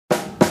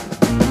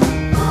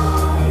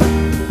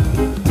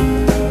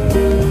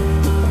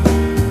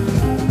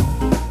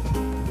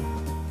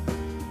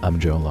I'm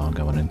Joe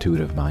Longo, an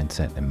intuitive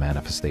mindset and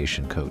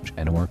manifestation coach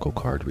and oracle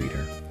card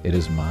reader. It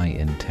is my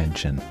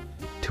intention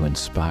to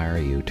inspire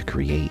you to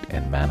create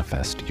and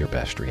manifest your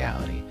best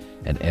reality.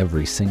 And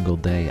every single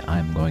day,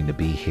 I'm going to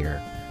be here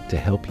to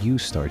help you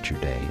start your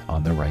day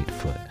on the right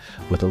foot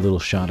with a little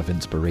shot of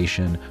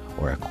inspiration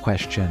or a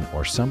question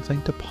or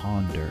something to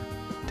ponder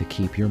to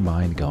keep your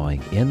mind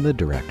going in the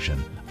direction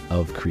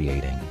of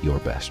creating your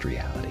best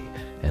reality.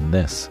 And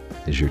this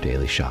is your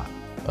daily shot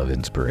of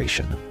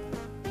inspiration.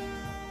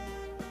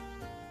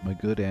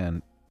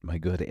 My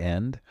good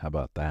end, how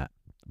about that?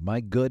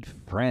 My good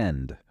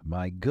friend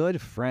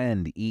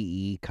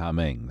E.E.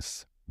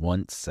 Cummings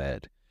once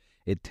said,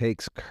 "It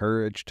takes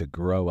courage to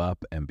grow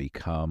up and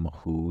become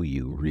who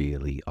you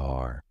really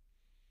are."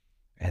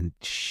 And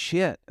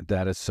shit,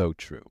 that is so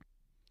true.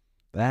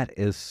 That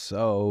is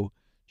so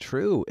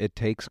true. It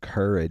takes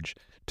courage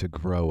to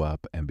grow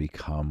up and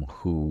become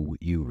who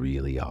you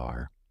really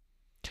are.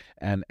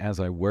 And as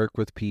I work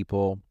with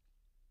people,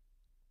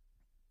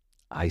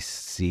 I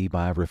see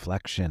my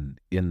reflection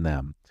in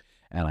them.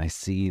 And I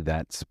see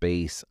that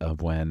space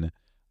of when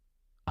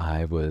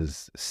I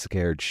was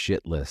scared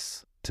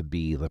shitless to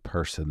be the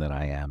person that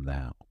I am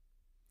now.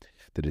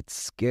 That it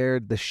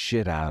scared the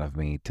shit out of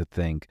me to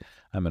think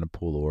I'm going to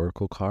pull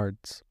oracle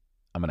cards.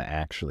 I'm going to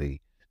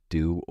actually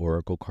do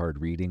oracle card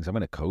readings. I'm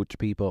going to coach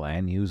people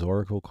and use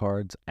oracle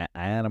cards.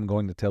 And I'm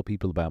going to tell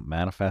people about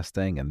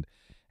manifesting and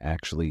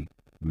actually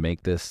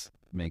make this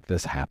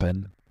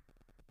happen.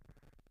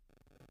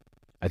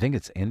 I think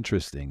it's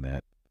interesting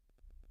that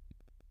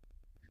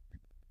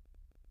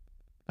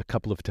a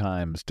couple of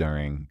times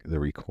during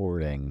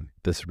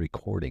this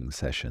recording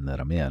session that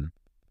I'm in,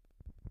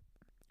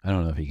 I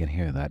don't know if you can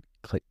hear that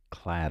click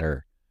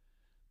clatter,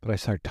 but I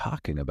start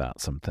talking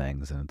about some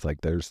things and it's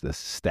like there's this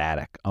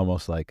static,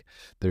 almost like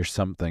there's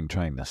something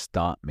trying to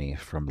stop me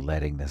from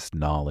letting this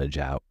knowledge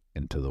out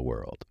into the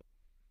world.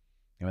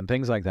 And when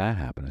things like that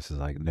happen, it's just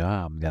like, no,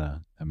 I'm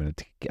gonna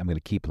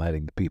keep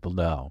letting the people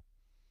know,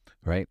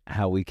 right?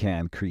 How we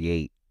can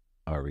create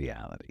our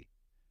reality.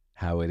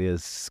 How it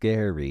is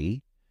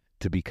scary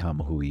to become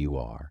who you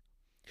are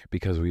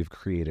because we've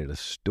created a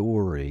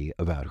story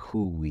about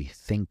who we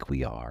think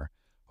we are,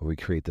 or we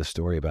create the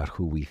story about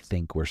who we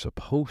think we're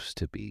supposed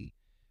to be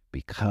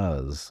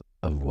because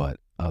of what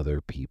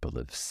other people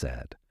have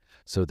said.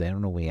 So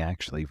then when we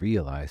actually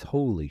realize,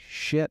 holy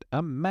shit,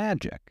 I'm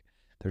magic.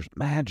 There's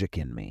magic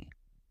in me.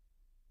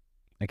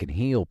 I can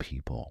heal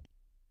people.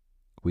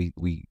 We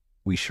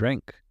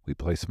shrink. We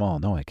play small.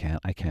 No, I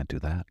can't do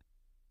that.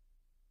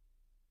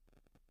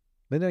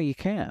 But no, you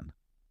can.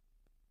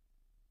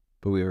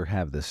 But we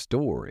have this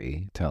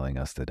story telling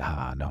us that,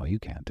 no, you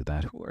can't do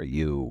that. Who are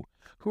you?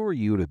 Who are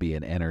you to be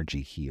an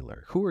energy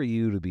healer? Who are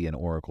you to be an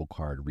oracle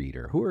card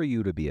reader? Who are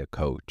you to be a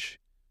coach?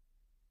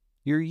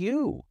 You're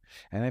you.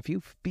 And if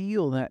you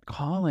feel that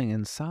calling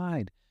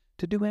inside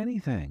to do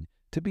anything,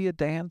 to be a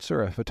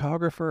dancer, a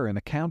photographer, an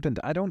accountant,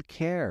 I don't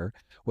care,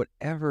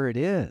 whatever it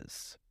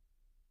is,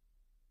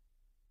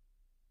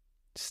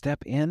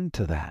 step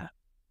into that.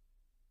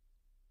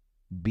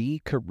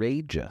 Be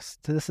courageous.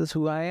 This is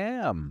who I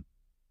am.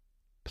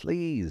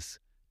 Please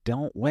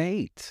don't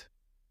wait.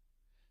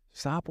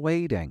 Stop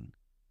waiting.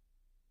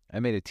 I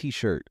made a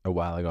t-shirt a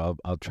while ago.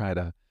 I'll try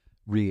to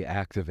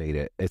reactivate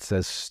it. It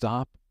says,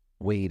 "Stop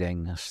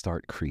waiting,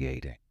 start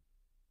creating."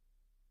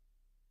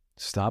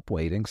 Stop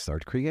waiting,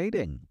 start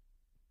creating.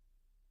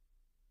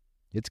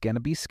 It's going to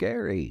be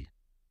scary.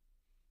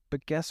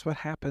 But guess what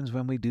happens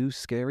when we do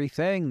scary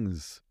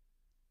things?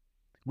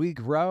 We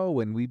grow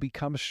and we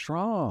become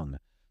strong.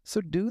 So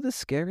do the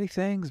scary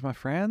things, my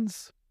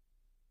friends.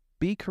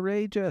 Be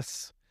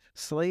courageous.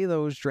 Slay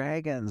those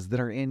dragons that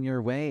are in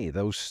your way,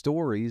 those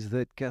stories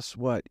that, guess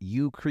what,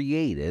 you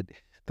created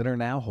that are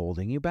now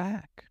holding you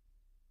back.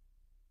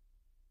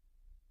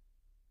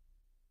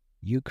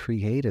 You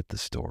created the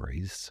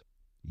stories.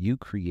 You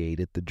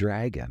created the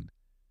dragon.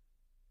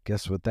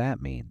 Guess what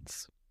that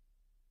means?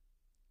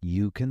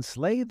 You can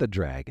slay the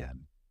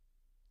dragon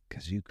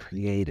because you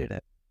created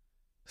it.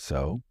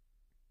 So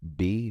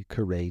be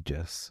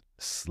courageous,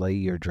 slay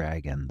your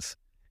dragons,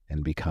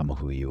 and become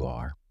who you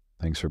are.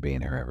 Thanks for being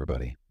here,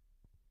 everybody.